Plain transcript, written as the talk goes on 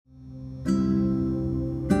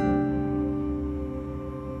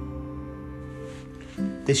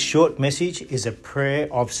This short message is a prayer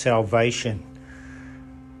of salvation.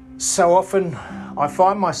 So often I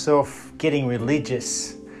find myself getting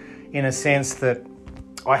religious in a sense that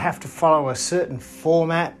I have to follow a certain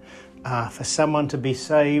format for someone to be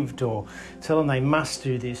saved, or tell them they must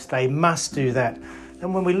do this, they must do that.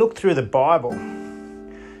 And when we look through the Bible,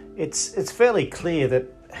 it's fairly clear that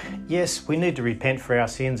yes, we need to repent for our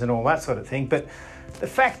sins and all that sort of thing, but the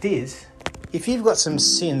fact is, if you've got some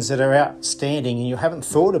sins that are outstanding and you haven't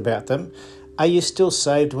thought about them, are you still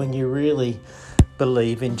saved when you really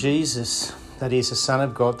believe in Jesus, that He's the Son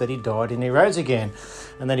of God, that He died and He rose again,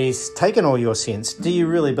 and that He's taken all your sins? Do you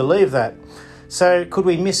really believe that? So could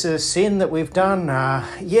we miss a sin that we've done?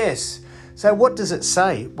 Yes. So what does it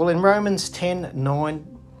say? Well, in Romans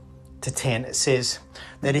 10:9-10, it says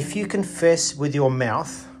that if you confess with your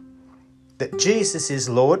mouth that Jesus is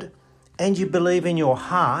Lord and you believe in your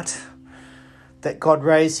heart that God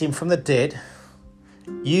raised Him from the dead,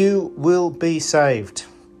 you will be saved.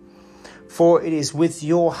 For it is with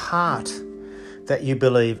your heart that you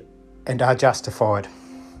believe and are justified.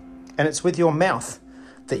 And it's with your mouth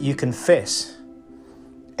that you confess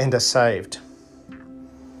and are saved.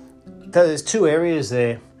 So there's two areas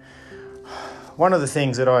there. One of the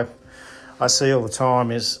things that I see all the time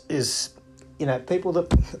is people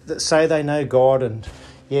that say they know God, and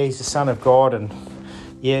yeah, He's the Son of God, and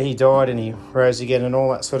yeah, He died and He rose again and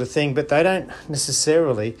all that sort of thing, but they don't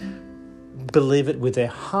necessarily believe it with their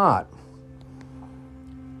heart.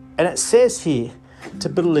 And it says here to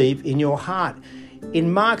believe in your heart.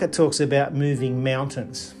 In Mark, it talks about moving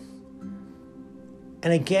mountains.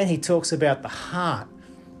 And again, he talks about the heart.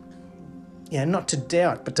 Not to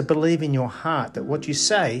doubt, but to believe in your heart that what you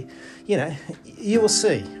say, you will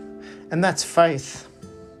see. And that's faith.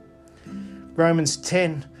 Romans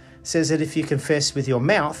 10 says that if you confess with your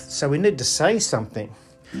mouth, so we need to say something.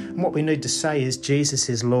 And what we need to say is Jesus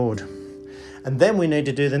is Lord. And then we need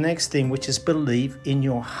to do the next thing, which is believe in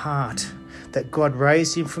your heart that God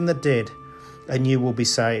raised Him from the dead and you will be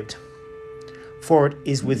saved. For it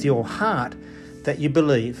is with your heart that you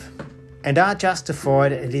believe and are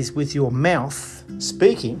justified. It is with your mouth,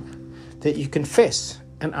 speaking, that you confess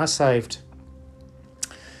and are saved.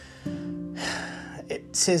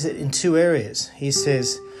 It says it in two areas. He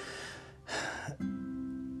says,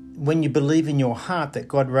 when you believe in your heart that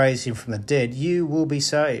God raised Him from the dead, you will be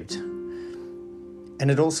saved.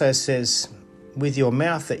 And it also says, with your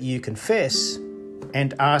mouth that you confess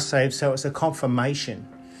and are saved. So it's a confirmation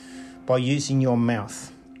by using your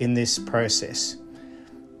mouth in this process.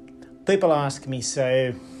 People ask me,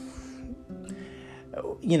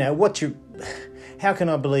 how can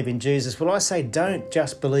I believe in Jesus? Well, I say, don't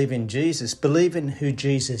just believe in Jesus, believe in who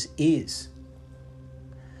Jesus is.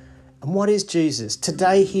 And what is Jesus?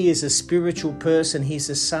 Today, He is a spiritual person. He's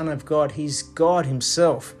the Son of God. He's God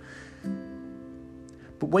Himself.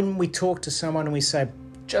 But when we talk to someone and we say,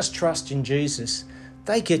 just trust in Jesus,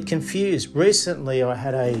 they get confused. Recently, I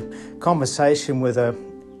had a conversation with a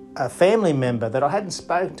family member that I hadn't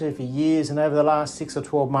spoken to for years, and over the last 6 or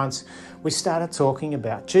 12 months, we started talking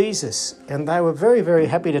about Jesus. And they were very, very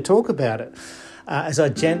happy to talk about it as I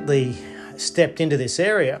gently stepped into this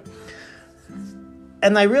area.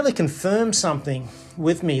 And they really confirmed something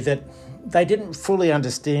with me, that they didn't fully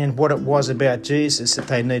understand what it was about Jesus that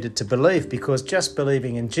they needed to believe, because just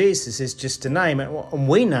believing in Jesus is just a name. And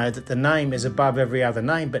we know that the name is above every other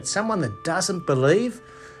name, but someone that doesn't believe,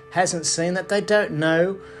 hasn't seen that, they don't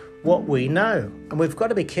know what we know. And we've got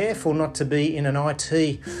to be careful not to be in an IT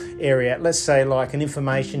area, let's say like an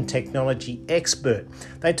information technology expert.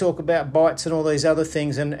 They talk about bytes and all these other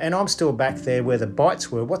things, and I'm still back there where the bytes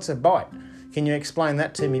were. What's a byte? Can you explain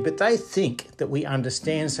that to me? But they think that we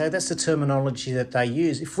understand, so that's the terminology that they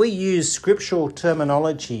use. If we use scriptural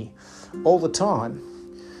terminology all the time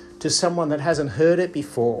to someone that hasn't heard it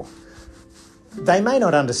before, they may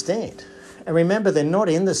not understand. And remember, they're not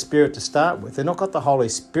in the Spirit to start with. They've not got the Holy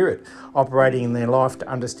Spirit operating in their life to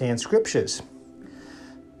understand Scriptures.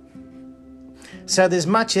 So there's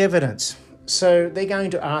much evidence. So they're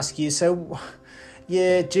going to ask you,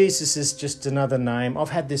 yeah, Jesus is just another name.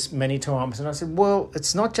 I've had this many times. And I said, well,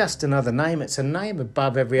 it's not just another name. It's a name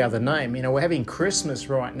above every other name. We're having Christmas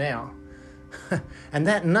right now. And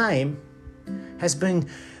that name has been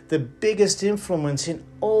the biggest influence in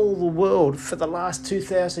all the world for the last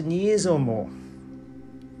 2,000 years or more.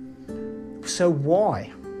 So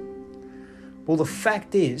why? Well, the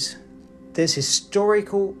fact is, there's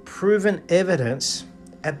historical proven evidence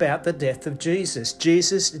about the death of Jesus.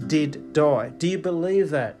 Jesus did die. Do you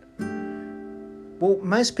believe that? Well,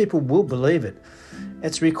 most people will believe it.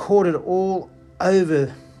 It's recorded all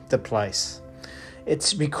over the place.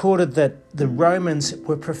 It's recorded that the Romans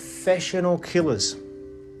were professional killers.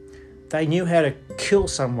 They knew how to kill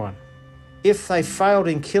someone. If they failed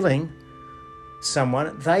in killing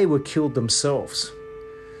someone, they were killed themselves.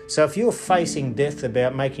 So if you're facing death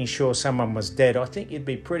about making sure someone was dead, I think you'd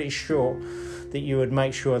be pretty sure that you would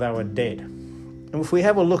make sure they were dead. And if we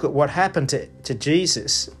have a look at what happened to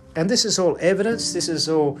Jesus, and this is all evidence, this is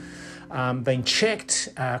all been checked,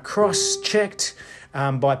 cross-checked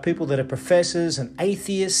by people that are professors and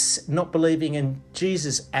atheists, not believing in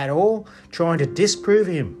Jesus at all, trying to disprove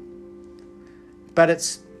him. But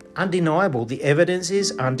it's undeniable. The evidence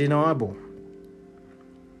is undeniable.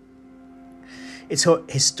 It's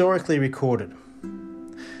historically recorded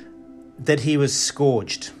that he was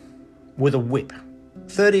scourged with a whip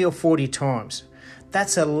 30 or 40 times.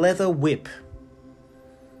 That's a leather whip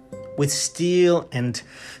with steel and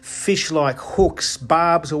fish-like hooks,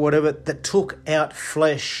 barbs or whatever, that took out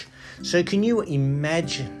flesh. So can you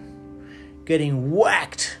imagine getting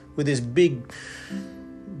whacked with this big,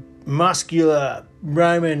 muscular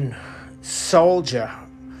Roman soldier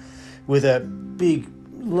with a big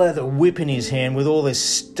leather whip in his hand with all this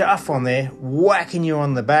stuff on there, whacking you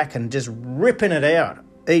on the back and just ripping it out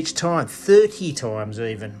each time, 30 times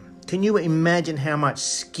even. Can you imagine how much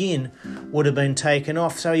skin would have been taken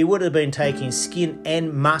off? So he would have been taking skin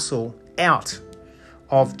and muscle out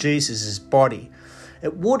of Jesus' body.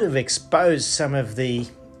 It would have exposed some of the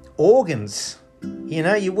organs. You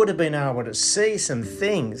know, you would have been able to see some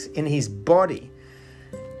things in his body.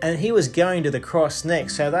 And he was going to the cross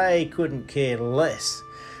next, so they couldn't care less.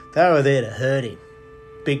 They were there to hurt him,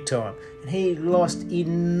 big time. And he lost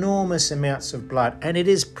enormous amounts of blood. And it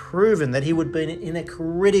is proven that he would be in a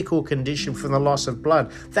critical condition from the loss of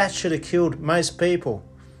blood. That should have killed most people.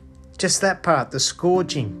 Just that part, the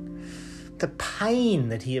scourging, the pain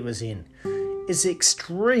that he was in is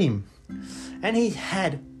extreme. And he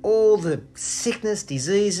had all the sickness,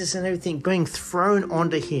 diseases and everything being thrown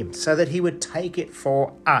onto him so that he would take it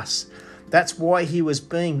for us. That's why he was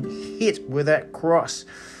being hit with that cross.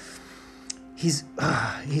 His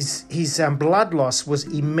blood loss was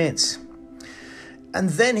immense. And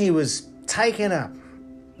then he was taken up,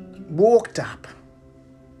 walked up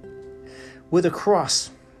with a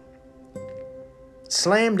cross,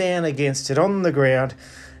 slammed down against it on the ground,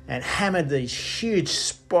 and hammered these huge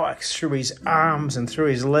spikes through his arms and through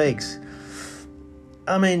his legs.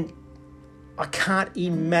 I mean, I can't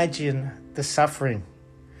imagine the suffering.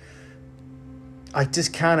 I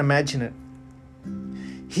just can't imagine it.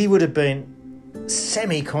 He would have been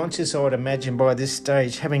semi-conscious, I would imagine, by this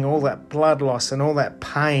stage, having all that blood loss and all that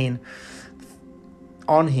pain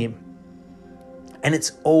on him. And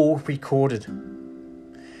it's all recorded.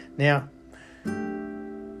 Now,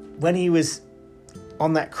 when he was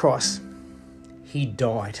on that cross, he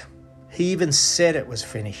died. He even said it was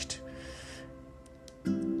finished.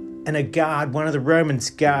 And a guard, one of the Romans'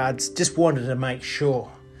 guards, just wanted to make sure.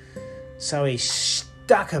 So he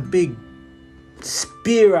stuck a big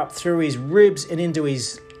spear up through his ribs and into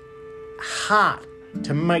his heart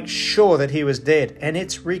to make sure that he was dead. And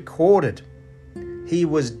it's recorded. He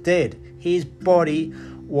was dead. His body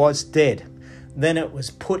was dead. Then it was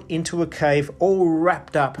put into a cave, all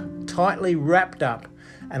wrapped up, tightly wrapped up,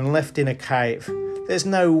 and left in a cave. There's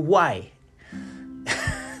no way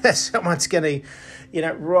that someone's going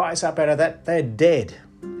to, rise up out of that. They're dead,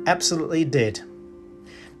 absolutely dead.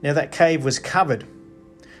 Now that cave was covered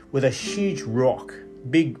with a huge rock,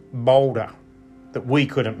 big boulder that we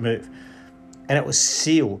couldn't move. And it was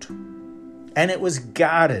sealed. And it was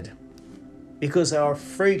guarded because they were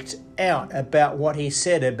freaked out about what he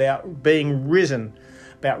said about being risen,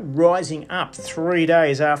 about rising up 3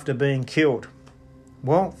 days after being killed.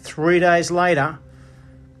 Well, 3 days later,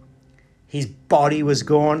 his body was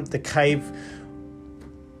gone. The cave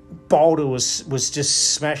boulder was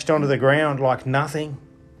just smashed onto the ground like nothing.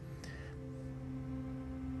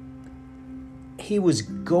 He was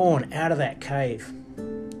gone out of that cave.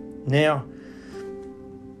 Now,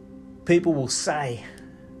 people will say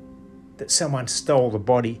that someone stole the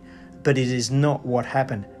body, but it is not what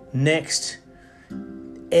happened. Next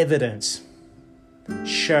evidence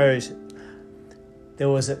shows there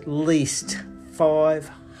was at least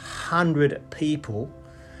 500 people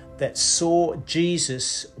that saw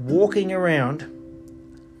Jesus walking around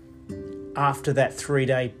after that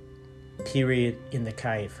 3-day period in the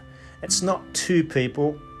cave. It's not 2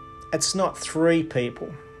 people. It's not 3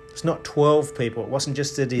 people. It's not 12 people. It wasn't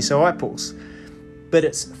just the disciples. But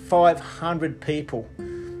it's 500 people.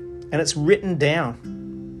 And it's written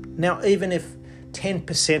down. Now, even if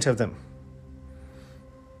 10% of them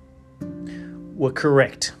were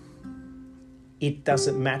correct, it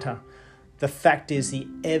doesn't matter. The fact is, the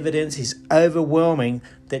evidence is overwhelming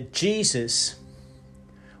that Jesus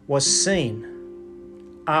was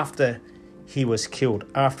seen after he was killed,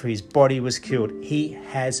 after his body was killed. He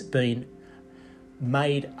has been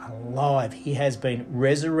made alive. He has been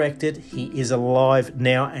resurrected. He is alive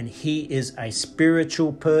now, and he is a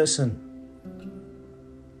spiritual person.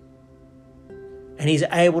 And he's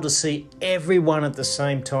able to see everyone at the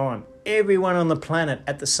same time, everyone on the planet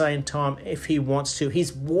at the same time if he wants to.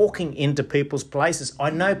 He's walking into people's places.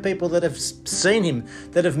 I know people that have seen him,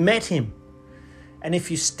 that have met him. And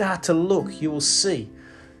if you start to look, you will see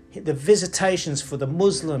the visitations for the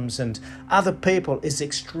Muslims and other people is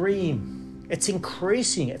extreme. It's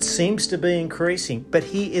increasing. It seems to be increasing. But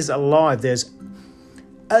he is alive. There's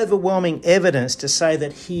overwhelming evidence to say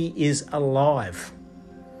that he is alive.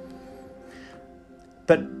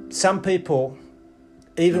 But some people,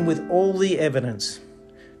 even with all the evidence,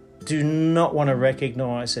 do not want to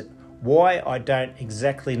recognise it. Why, I don't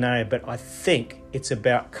exactly know, but I think it's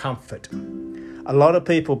about comfort. A lot of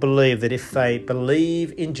people believe that if they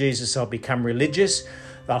believe in Jesus, they'll become religious,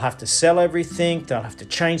 they'll have to sell everything, they'll have to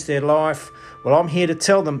change their life. Well, I'm here to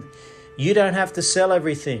tell them, you don't have to sell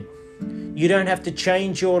everything. You don't have to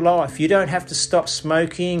change your life. You don't have to stop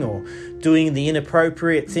smoking or doing the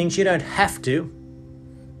inappropriate things. You don't have to.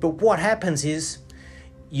 But what happens is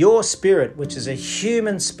your spirit, which is a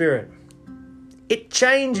human spirit, it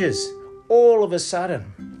changes all of a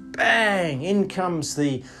sudden. Bang! In comes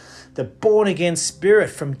the born-again spirit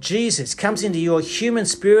from Jesus. Comes into your human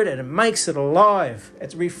spirit and it makes it alive.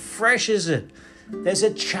 It refreshes it. There's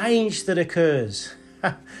a change that occurs.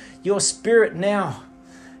 Your spirit now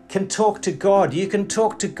can talk to God. You can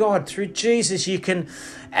talk to God through Jesus. You can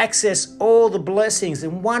access all the blessings,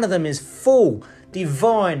 and one of them is full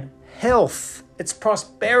divine health. It's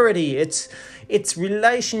prosperity. It's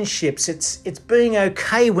relationships. It's being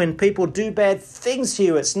okay when people do bad things to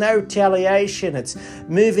you. It's no retaliation. It's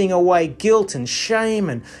moving away guilt and shame,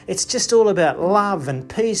 and it's just all about love and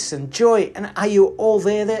peace and joy. And are you all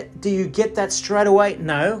there? Do you get that straight away?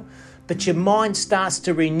 No. But your mind starts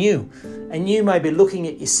to renew, and you may be looking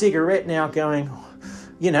at your cigarette now going,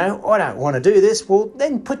 I don't want to do this. Well,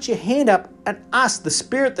 then put your hand up and ask the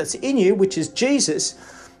spirit that's in you, which is Jesus,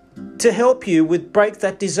 to help you break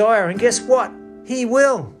that desire. And guess what? He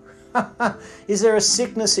will. Is there a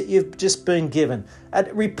sickness that you've just been given? A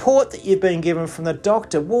report that you've been given from the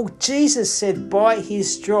doctor? Well, Jesus said by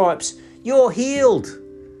his stripes, you're healed.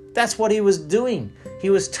 That's what he was doing. He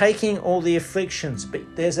was taking all the afflictions. But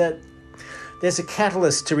there's a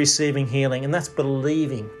catalyst to receiving healing, and that's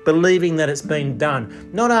believing that it's been done.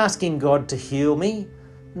 Not asking God to heal me.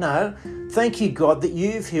 No, thank you, God, that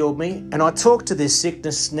you've healed me, and I talk to this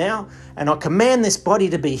sickness now, and I command this body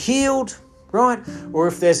to be healed, right? Or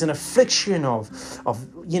if there's an affliction of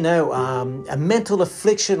a mental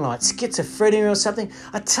affliction like schizophrenia or something,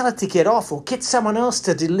 I tell it to get off, or get someone else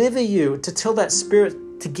to deliver you, to tell that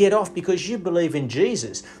spirit to get off, because you believe in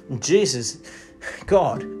Jesus. And Jesus,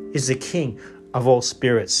 God, is the King of all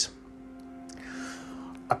spirits.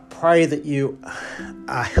 I pray that you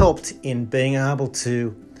are helped in being able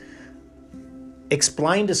to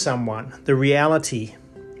explain to someone the reality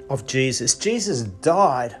of Jesus. Jesus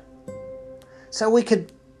died so we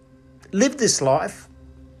could live this life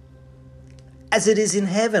as it is in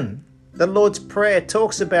heaven. The Lord's Prayer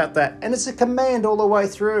talks about that, and it's a command all the way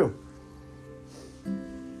through.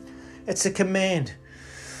 It's a command.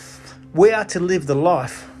 We are to live the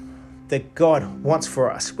life that God wants for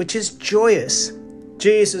us, which is joyous.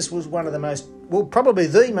 Jesus was one of the most, probably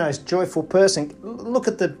the most joyful person. Look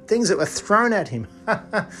at the things that were thrown at him.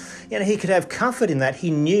 He could have comfort in that. He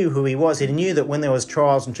knew who he was. He knew that when there was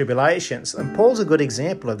trials and tribulations, and Paul's a good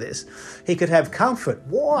example of this, he could have comfort.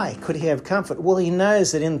 Why could he have comfort? Well, he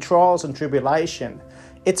knows that in trials and tribulation,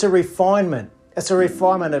 it's a refinement. It's a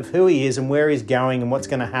refinement of who he is and where he's going and what's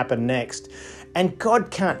going to happen next. And God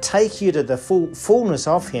can't take you to the fullness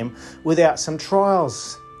of him without some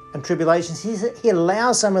trials and tribulations. He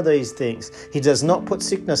allows some of these things. He does not put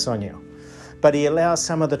sickness on you, but he allows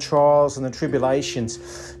some of the trials and the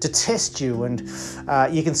tribulations to test you. And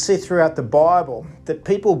you can see throughout the Bible that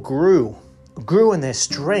people grew in their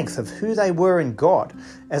strength of who they were in God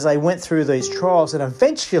as they went through these trials. And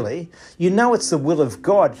eventually, it's the will of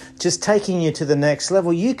God just taking you to the next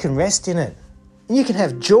level. You can rest in it. And you can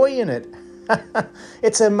have joy in it.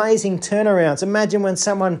 It's amazing turnarounds. Imagine when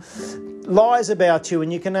someone lies about you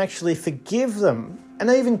and you can actually forgive them and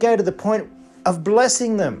even go to the point of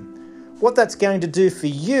blessing them. What that's going to do for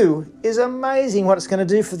you is amazing. What it's going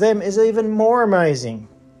to do for them is even more amazing.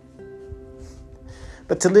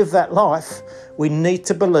 But to live that life, we need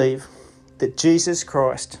to believe that Jesus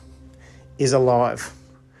Christ is alive.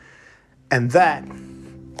 And that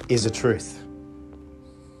is the truth.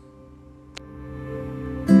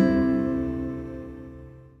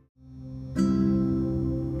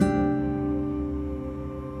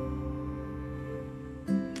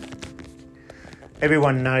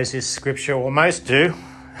 Everyone knows this scripture, or most do.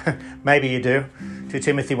 Maybe you do. 2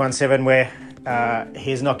 Timothy 1:7, where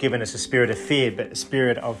he has not given us a spirit of fear, but a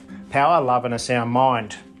spirit of power, love, and a sound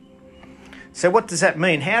mind. So what does that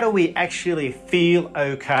mean? How do we actually feel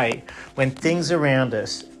okay when things around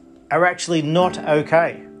us are actually not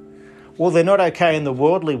okay? Well, they're not okay in the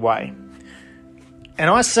worldly way. And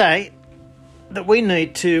I say that we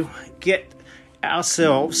need to get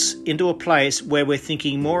ourselves into a place where we're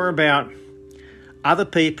thinking more about other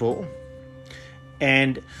people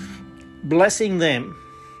and blessing them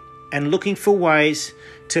and looking for ways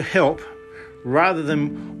to help rather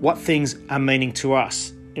than what things are meaning to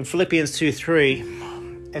us. In Philippians 2:3,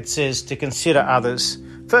 it says to consider others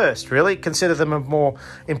first, really. Consider them of more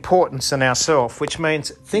importance than ourselves, which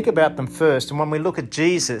means think about them first. And when we look at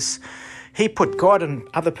Jesus, he put God and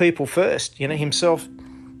other people first, himself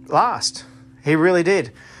last. He really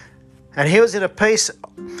did. And he was in a peace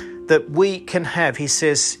that we can have. He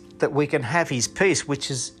says that we can have his peace, which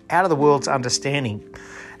is out of the world's understanding.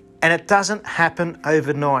 And it doesn't happen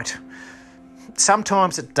overnight.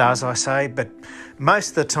 Sometimes it does, I say, but most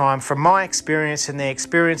of the time, from my experience and the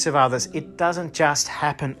experience of others, it doesn't just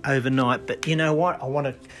happen overnight. But you know what? I want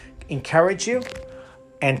to encourage you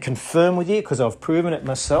and confirm with you, because I've proven it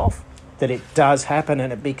myself, that it does happen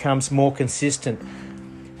and it becomes more consistent.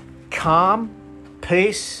 Calm,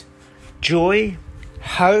 peace, joy,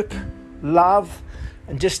 hope, love,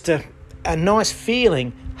 and just a nice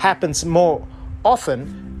feeling happens more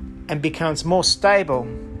often and becomes more stable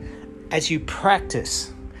as you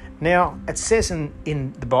practice. Now, it says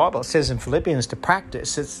in the Bible, it says in Philippians to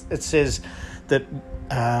practice. It says that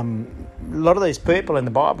a lot of these people in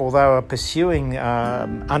the Bible, they were pursuing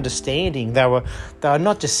understanding. They were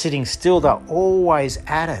not just sitting still, they're always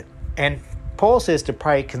at it. And Paul says to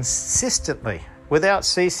pray consistently, without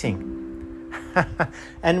ceasing.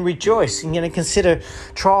 And rejoice, and consider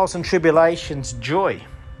trials and tribulations joy.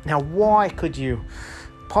 Now, why could you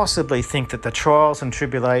possibly think that the trials and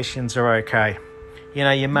tribulations are okay?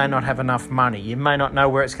 You may not have enough money. You may not know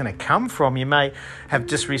where it's going to come from. You may have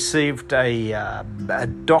just received a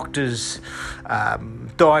doctor's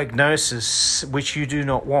diagnosis which you do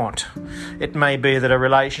not want. It may be that a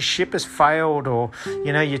relationship has failed, or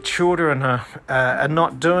your children are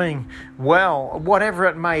not doing well. Whatever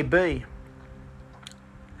it may be,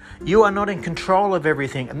 you are not in control of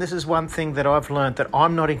everything. And this is one thing that I've learned, that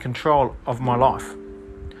I'm not in control of my life.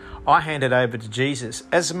 I hand it over to Jesus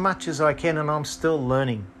as much as I can, and I'm still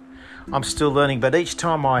learning. But each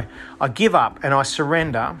time I give up and I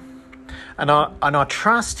surrender and I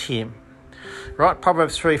trust him, right?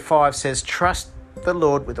 Proverbs 3:5 says, trust the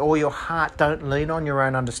Lord with all your heart. Don't lean on your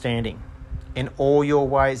own understanding. In all your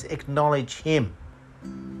ways, acknowledge him,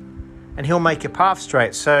 and he'll make your path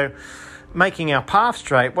straight. So making our path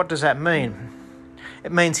straight, what does that mean?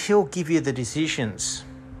 It means he'll give you the decisions.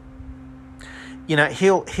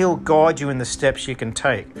 He'll guide you in the steps you can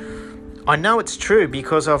take. I know it's true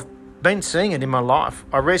because I've been seeing it in my life.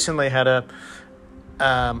 I recently had a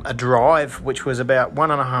drive which was about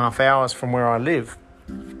 1.5 hours from where I live.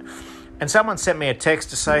 And someone sent me a text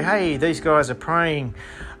to say, hey, these guys are praying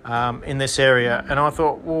in this area. And I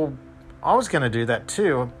thought, well, I was going to do that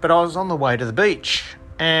too, but I was on the way to the beach.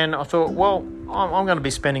 And I thought, well, I'm going to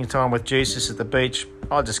be spending time with Jesus at the beach.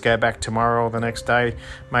 I'll just go back tomorrow or the next day.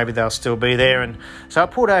 Maybe they'll still be there. And so I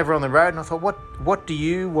pulled over on the road and I thought, what do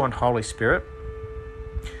you want, Holy Spirit?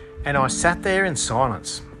 And I sat there in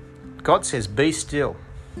silence. God says, be still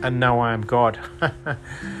and know I am God.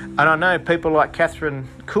 And I know people like Catherine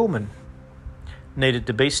Kuhlman needed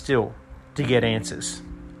to be still to get answers.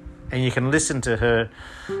 And you can listen to her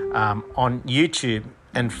on YouTube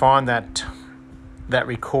and find that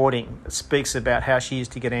recording. It speaks about how she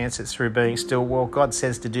used to get answers through being still. Well, God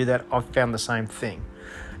says to do that. I've found the same thing.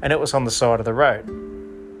 And it was on the side of the road.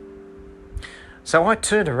 So I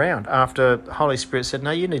turned around after the Holy Spirit said,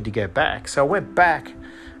 no, you need to go back. So I went back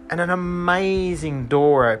and an amazing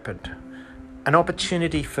door opened. An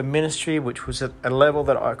opportunity for ministry which was at a level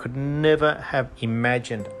that I could never have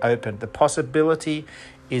imagined opened. The possibility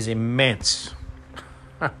is immense.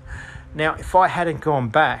 Now, if I hadn't gone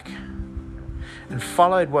back and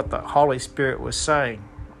followed what the Holy Spirit was saying,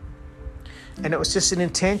 and it was just an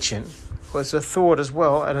intention, it was a thought as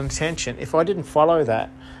well, an intention. If I didn't follow that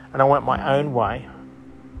and I went my own way,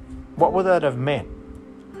 what would that have meant?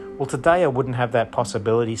 Well, today I wouldn't have that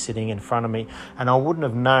possibility sitting in front of me, and I wouldn't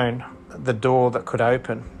have known the door that could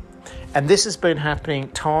open. And this has been happening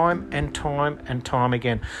time and time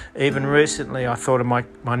again. Even recently, I thought of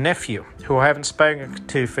my nephew, who I haven't spoken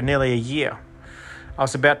to for nearly a year. I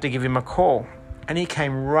was about to give him a call, and he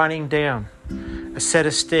came running down a set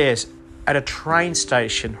of stairs at a train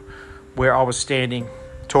station where I was standing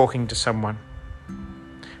talking to someone.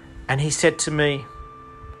 And he said to me,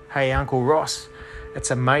 "Hey, Uncle Ross,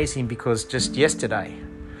 it's amazing because just yesterday,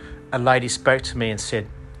 a lady spoke to me and said,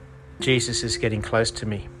 'Jesus is getting close to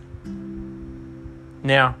me.'"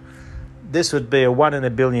 Now, this would be a 1 in a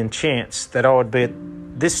billion chance that I would be at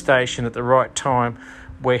this station at the right time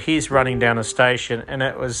where he's running down a station, and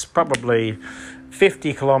it was probably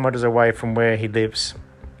 50 kilometres away from where he lives.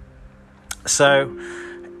 So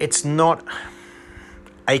it's not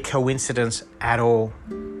a coincidence at all.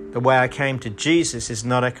 The way I came to Jesus is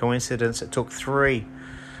not a coincidence. It took 3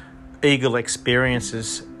 eagle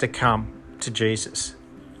experiences to come to Jesus.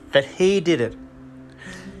 But he did it.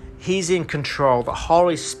 He's in control. The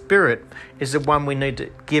Holy Spirit is the one we need to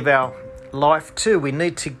give our life to. We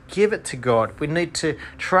need to give it to God. We need to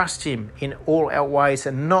trust him in all our ways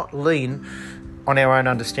and not lean on our own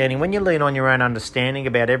understanding. When you lean on your own understanding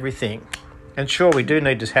about everything, and sure, we do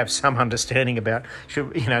need to have some understanding about,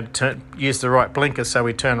 use the right blinker so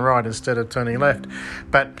we turn right instead of turning left.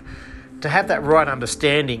 But to have that right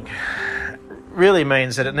understanding really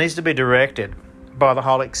means that it needs to be directed by the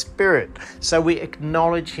Holy Spirit. So we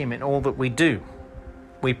acknowledge him in all that we do.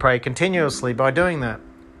 We pray continuously by doing that.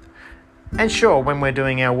 And sure, when we're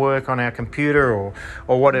doing our work on our computer or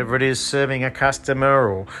whatever it is, serving a customer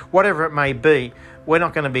or whatever it may be, we're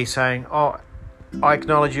not going to be saying, "Oh, I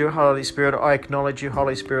acknowledge you, Holy Spirit. I acknowledge you,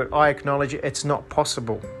 Holy Spirit. I acknowledge you." It's not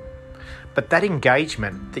possible. But that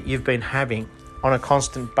engagement that you've been having on a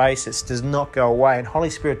constant basis does not go away, and Holy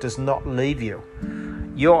Spirit does not leave you.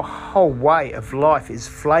 Your whole way of life is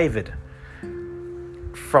flavoured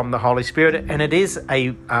from the Holy Spirit, and it is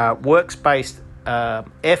a works-based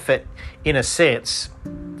effort in a sense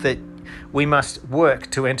that we must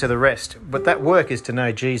work to enter the rest. But that work is to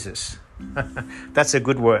know Jesus. That's a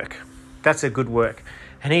good work. That's a good work.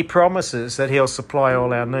 And he promises that he'll supply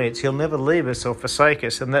all our needs. He'll never leave us or forsake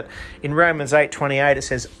us. And that in Romans 8:28 it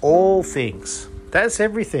says all things. That's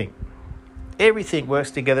everything. Everything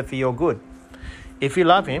works together for your good. If you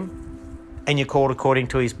love him and you're called according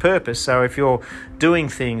to his purpose. So if you're doing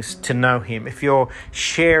things to know him, if you're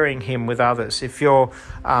sharing him with others, if you're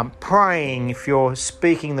praying, if you're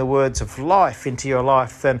speaking the words of life into your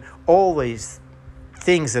life, then all these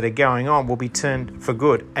things that are going on will be turned for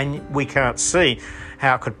good. And we can't see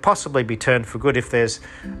how it could possibly be turned for good if there's,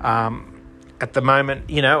 at the moment,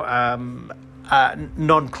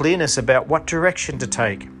 non-clearness about what direction to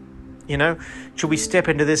take. Should we step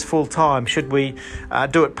into this full time? Should we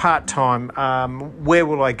do it part time? Where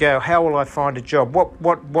will I go? How will I find a job?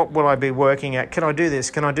 What will I be working at? Can I do this?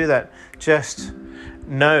 Can I do that? Just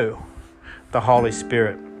know the Holy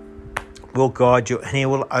Spirit will guide you, and he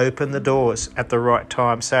will open the doors at the right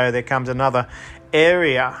time. So there comes another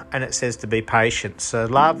area, and it says to be patient. So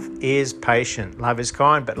love is patient. Love is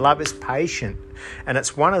kind, but love is patient. And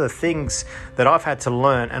it's one of the things that I've had to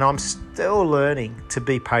learn, and I'm still learning to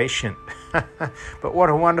be patient. But what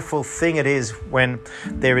a wonderful thing it is when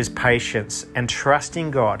there is patience and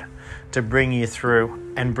trusting God to bring you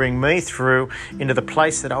through and bring me through into the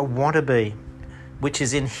place that I want to be, which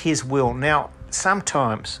is in his will. Now,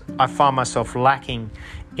 sometimes I find myself lacking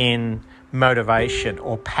in motivation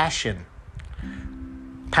or passion.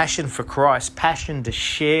 Passion for Christ, passion to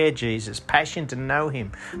share Jesus, passion to know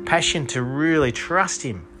him, passion to really trust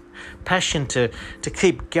him, passion to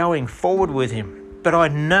keep going forward with him. But I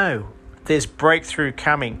know there's breakthrough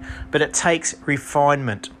coming, but it takes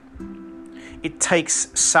refinement. It takes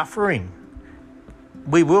suffering.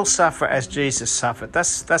 We will suffer as Jesus suffered.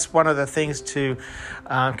 That's one of the things to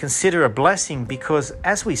consider a blessing, because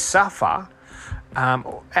as we suffer,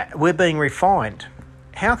 we're being refined.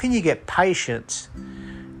 How can you get patience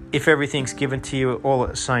if everything's given to you all at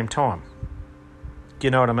the same time? Do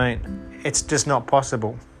you know what I mean? It's just not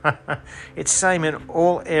possible. It's same in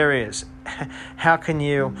all areas. How can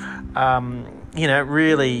you,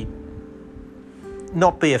 really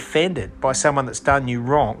not be offended by someone that's done you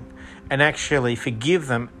wrong and actually forgive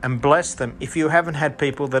them and bless them if you haven't had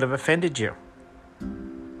people that have offended you?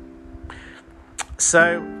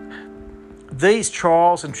 So these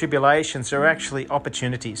trials and tribulations are actually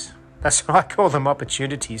opportunities. That's what I call them,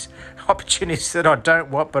 opportunities. Opportunities that I don't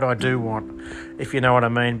want, but I do want, if you know what I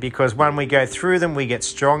mean. Because when we go through them, we get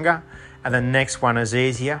stronger, and the next one is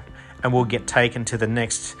easier, and we'll get taken to the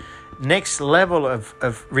next next level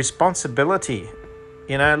of responsibility.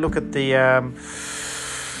 You know, look at the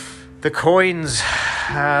coins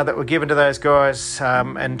that were given to those guys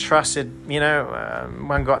and trusted. You know,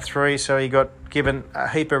 one got 3, so he got given a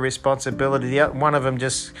heap of responsibility. One of them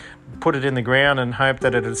just put it in the ground and hoped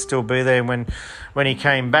that it would still be there when he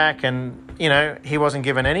came back, and, you know, he wasn't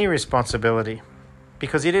given any responsibility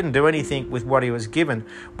because he didn't do anything with what he was given.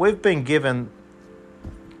 We've been given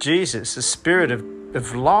Jesus, the Spirit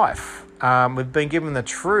of life. We've been given the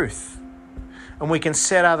truth, and we can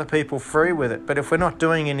set other people free with it. But if we're not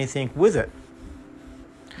doing anything with it,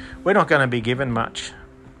 we're not going to be given much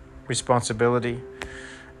responsibility.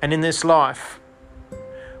 And in this life,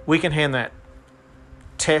 we can hand that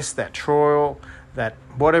test, that trial, that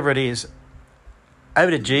whatever it is,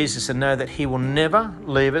 over to Jesus and know that he will never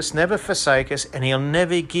leave us, never forsake us, and he'll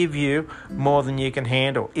never give you more than you can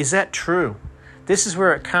handle. Is that true? This is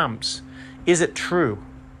where it comes. Is it true?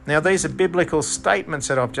 Now, these are biblical statements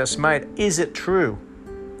that I've just made. Is it true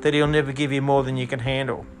that he'll never give you more than you can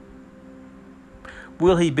handle?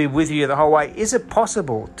 Will he be with you the whole way? Is it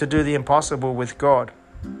possible to do the impossible with God?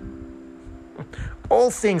 All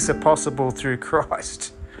things are possible through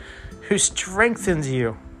Christ, who strengthens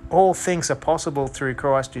you. All things are possible through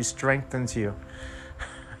Christ who strengthens you.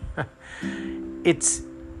 It's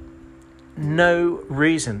no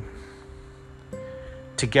reason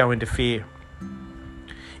to go into fear.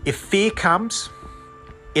 If fear comes,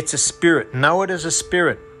 it's a spirit. Know it as a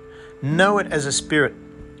spirit. Know it as a spirit.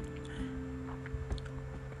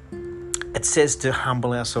 It says to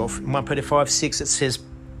humble ourselves. In 1 Peter 5:6 it says,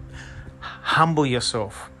 humble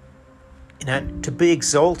yourself. You know, to be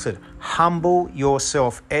exalted. Humble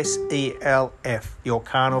yourself. SELF. Your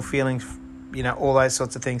carnal feelings, you know, all those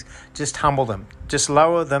sorts of things. Just humble them. Just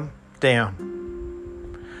lower them down.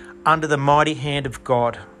 Under the mighty hand of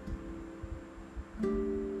God.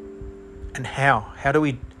 And how? How do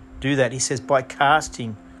we do that? He says, by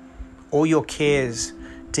casting all your cares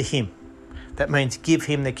to him. That means give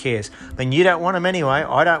him the cares. I mean, you don't want them anyway.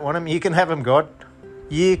 I don't want them. You can have them, God.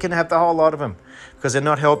 You can have the whole lot of them. Because they're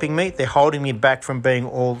not helping me. They're holding me back from being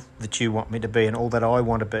all that you want me to be and all that I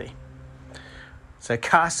want to be. So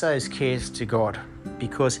cast those cares to God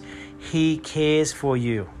because he cares for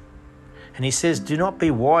you. And he says, do not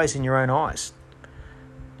be wise in your own eyes.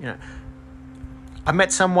 You know, I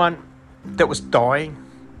met someone that was dying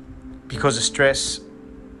because of stress,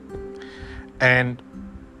 and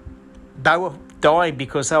they were dying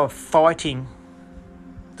because they were fighting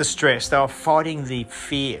the stress. They were fighting the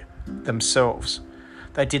fear themselves.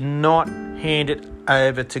 They did not hand it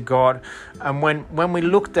over to God. And when we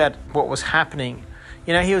looked at what was happening,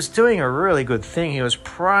 you know, he was doing a really good thing. He was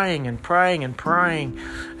praying and praying and praying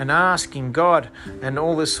and asking God and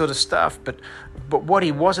all this sort of stuff. But what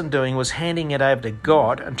he wasn't doing was handing it over to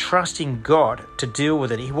God and trusting God to deal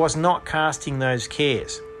with it. He was not casting those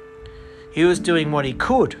cares. He was doing what he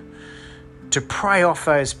could to pray off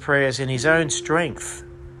those prayers in his own strength.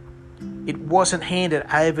 It wasn't handed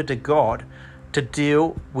over to God to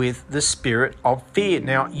deal with the spirit of fear.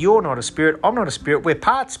 Now, you're not a spirit. I'm not a spirit. We're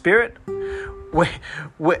part spirit.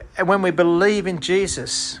 When we believe in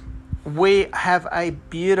Jesus, we have a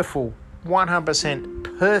beautiful,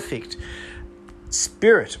 100% perfect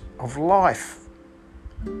spirit of life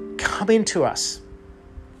come into us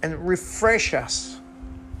and refresh us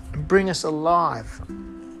and bring us alive.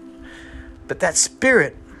 But that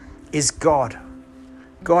spirit is God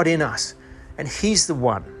in us, and he's the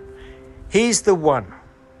one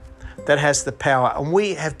that has the power, and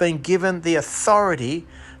we have been given the authority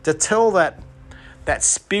to tell that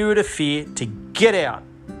spirit of fear to get out,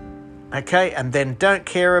 okay? And then don't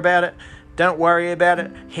care about it, don't worry about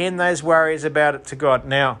it, hand those worries about it to God.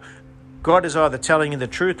 Now, God is either telling you the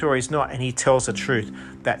truth or he's not, and he tells the truth.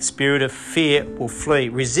 That spirit of fear will flee.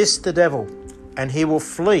 Resist the devil, and he will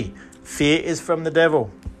flee. Fear is from the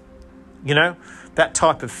devil. You know, that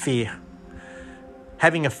type of fear.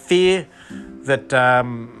 Having a fear that,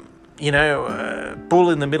 bull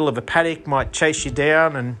in the middle of a paddock might chase you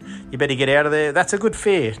down and you better get out of there. That's a good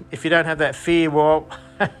fear. If you don't have that fear, well,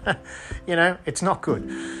 it's not good.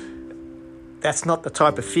 That's not the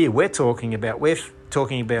type of fear we're talking about. We're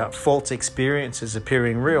talking about false experiences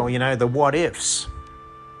appearing real, the what ifs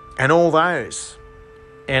and all those.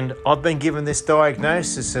 And I've been given this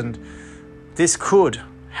diagnosis and this could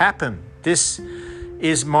happen. This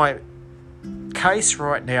is my case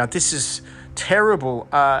right now. This is terrible.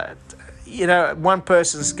 One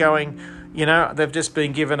person's going, they've just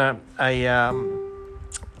been given a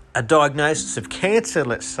diagnosis of cancer,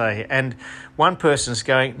 let's say, and one person's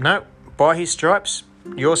going, no, by his stripes,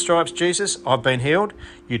 your stripes, Jesus, I've been healed.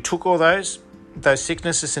 You took all those, those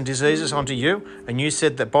sicknesses and diseases onto you, and you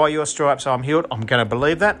said that by your stripes I'm healed, I'm going to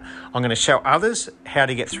believe that. I'm going to show others how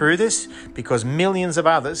to get through this, because millions of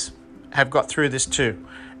others have got through this too.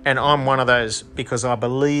 And I'm one of those because I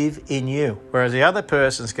believe in you. Whereas the other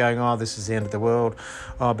person's going, oh, this is the end of the world.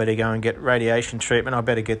 Oh, I better go and get radiation treatment. I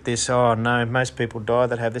better get this. Oh, no, most people die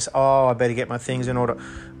that have this. Oh, I better get my things in order.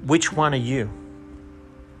 Which one are you?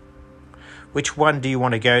 Which one do you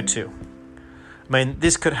want to go to? I mean,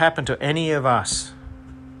 this could happen to any of us.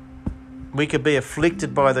 We could be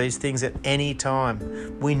afflicted by these things at any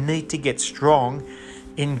time. We need to get strong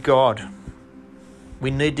in God. We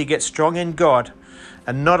need to get strong in God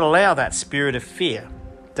and not allow that spirit of fear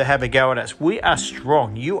to have a go at us. We are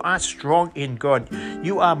strong. You are strong in God.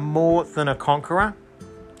 You are more than a conqueror,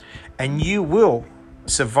 and you will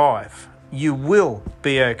survive. You will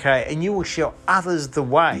be okay, and you will show others the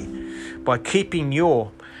way by keeping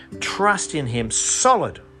your trust in Him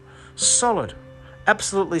solid,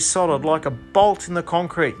 absolutely solid, like a bolt in the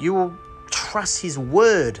concrete. You will trust His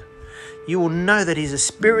word. You will know that He's a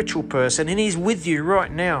spiritual person and He's with you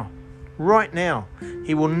right now. Right now.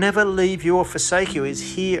 He will never leave you or forsake you.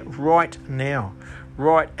 He's here right now,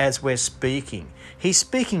 right as we're speaking. He's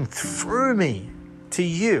speaking through me to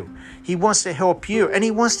you. He wants to help you, and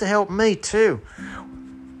He wants to help me too.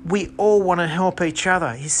 We all want to help each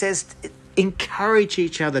other. He says, encourage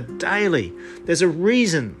each other daily. There's a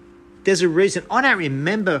reason. I don't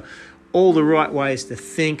remember all the right ways to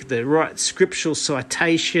think, the right scriptural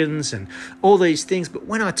citations and all these things. But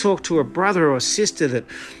when I talk to a brother or a sister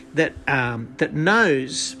that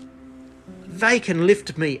knows, they can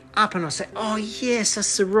lift me up, and I say, oh yes,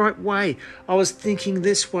 that's the right way. I was thinking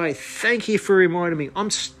this way. Thank you for reminding me. I'm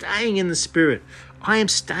staying in the Spirit. I am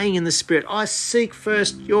staying in the Spirit. I seek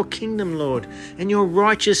first your kingdom, Lord, and your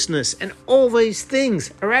righteousness, and all these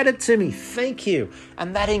things are added to me. Thank you.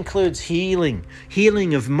 And that includes healing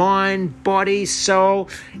of mind, body, soul.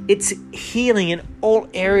 It's healing in all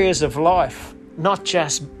areas of life, not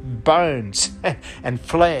just bones and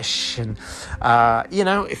flesh. And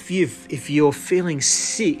if you're feeling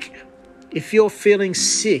sick,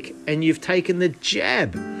 and you've taken the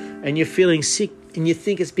jab and you're feeling sick and you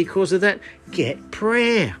think it's because of that, get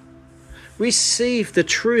prayer. Receive the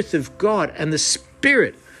truth of God and the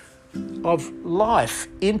Spirit of life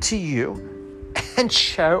into you, and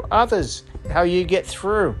show others how you get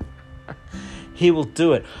through. He will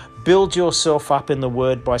do it. Build yourself up in the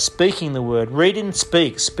Word by speaking the Word. Read and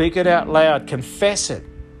speak. Speak it out loud. Confess it.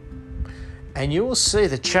 And you will see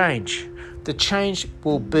the change. The change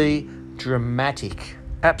will be dramatic.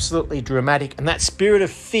 Absolutely dramatic. And that spirit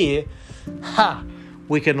of fear,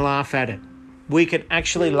 we can laugh at it. We can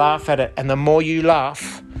actually laugh at it. And the more you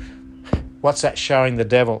laugh, what's that showing the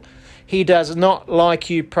devil? He does not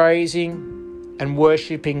like you praising and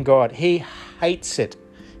worshipping God. He hates it.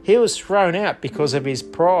 He was thrown out because of his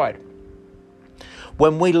pride.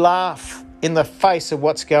 When we laugh in the face of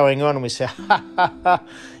what's going on and we say,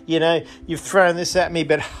 you've thrown this at me,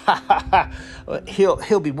 but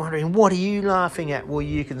he'll be wondering, what are you laughing at? Well,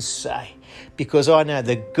 you can say, because I know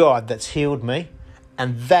the God that's healed me,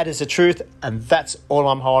 and that is the truth, and that's all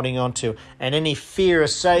I'm holding on to. And any fear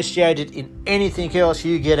associated in anything else,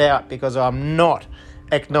 you get out, because I'm not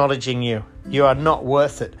acknowledging you. You are not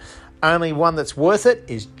worth it. Only one that's worth it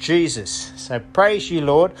is Jesus. So praise you,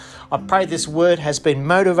 Lord. I pray this word has been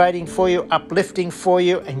motivating for you, uplifting for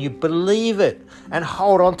you, and you believe it and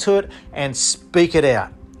hold on to it and speak it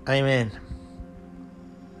out. Amen.